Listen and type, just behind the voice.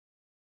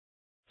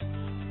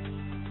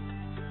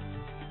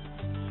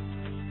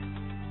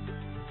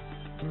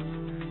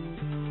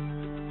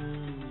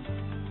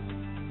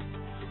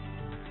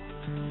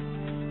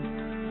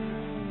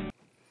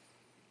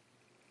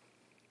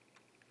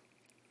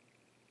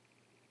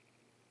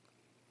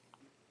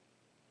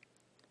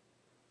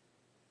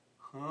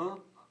Huh?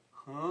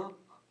 Huh?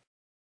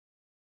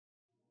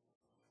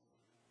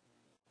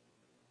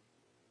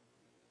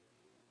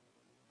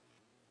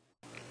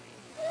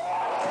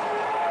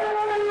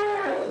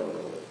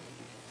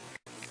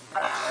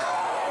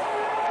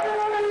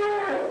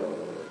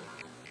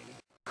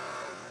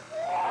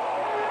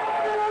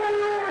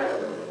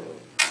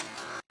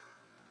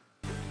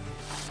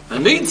 I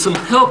need some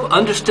help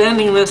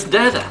understanding this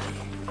data.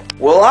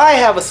 Well, I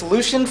have a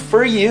solution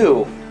for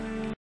you.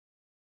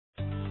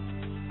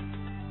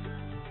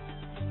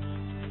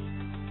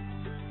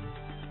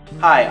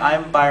 Hi,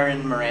 I'm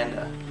Byron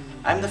Miranda.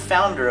 I'm the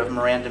founder of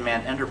Miranda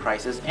Man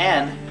Enterprises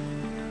and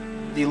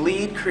the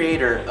lead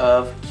creator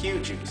of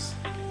Q-Juice,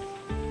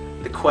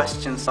 the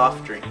Question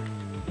soft drink.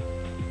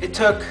 It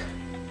took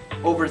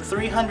over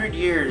 300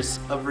 years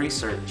of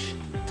research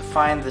to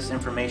find this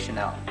information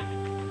out.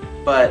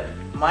 But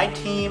my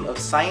team of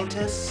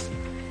scientists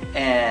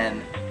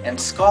and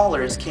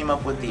scholars came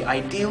up with the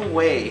ideal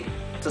way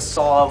to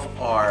solve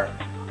our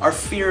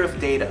fear of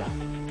data.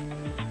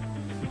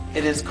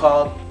 It is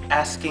called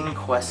asking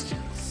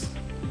questions.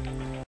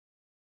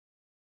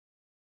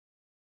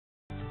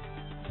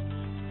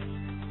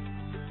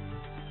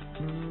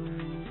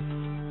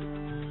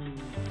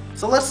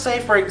 So let's say,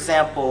 for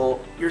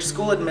example, your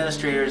school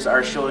administrators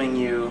are showing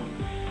you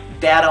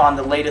data on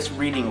the latest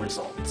reading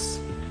results.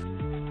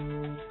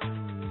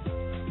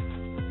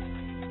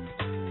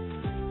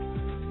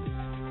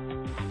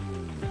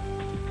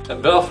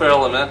 At Belfair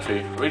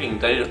Elementary, reading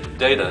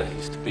data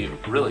used to be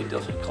really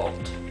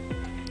difficult.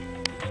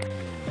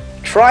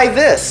 Try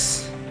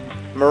this!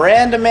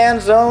 Miranda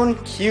Man's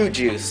own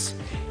Q-Juice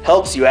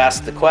helps you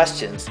ask the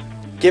questions.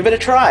 Give it a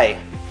try!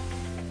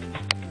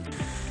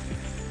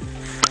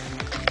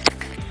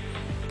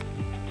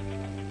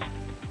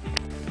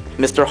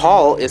 Mr.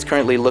 Hall is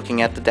currently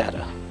looking at the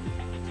data.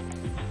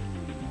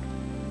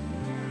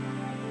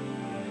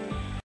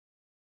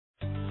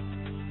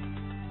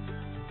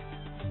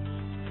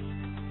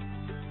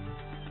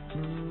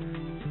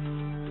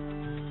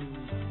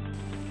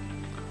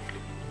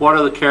 What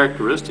are the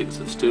characteristics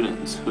of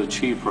students who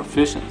achieve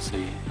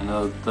proficiency and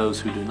of those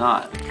who do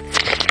not?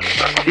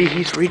 See,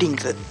 he's reading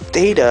the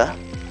data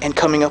and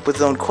coming up with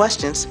his own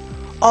questions,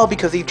 all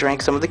because he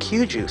drank some of the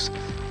Q-Juice.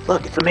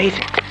 Look, it's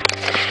amazing.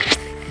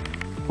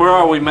 Where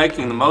are we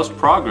making the most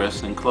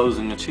progress in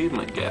closing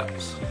achievement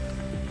gaps?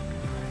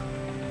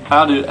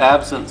 How do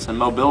absence and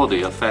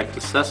mobility affect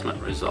assessment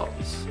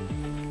results?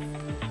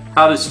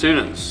 How do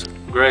students'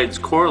 grades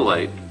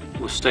correlate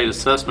with state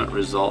assessment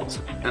results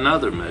and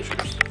other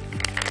measures?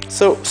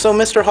 So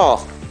Mr.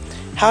 Hall,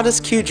 how does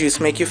Q-Juice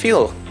make you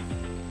feel?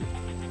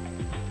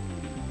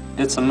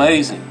 It's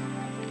amazing.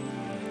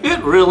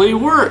 It really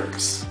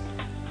works.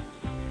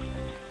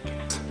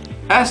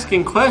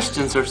 Asking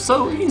questions are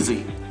so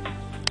easy.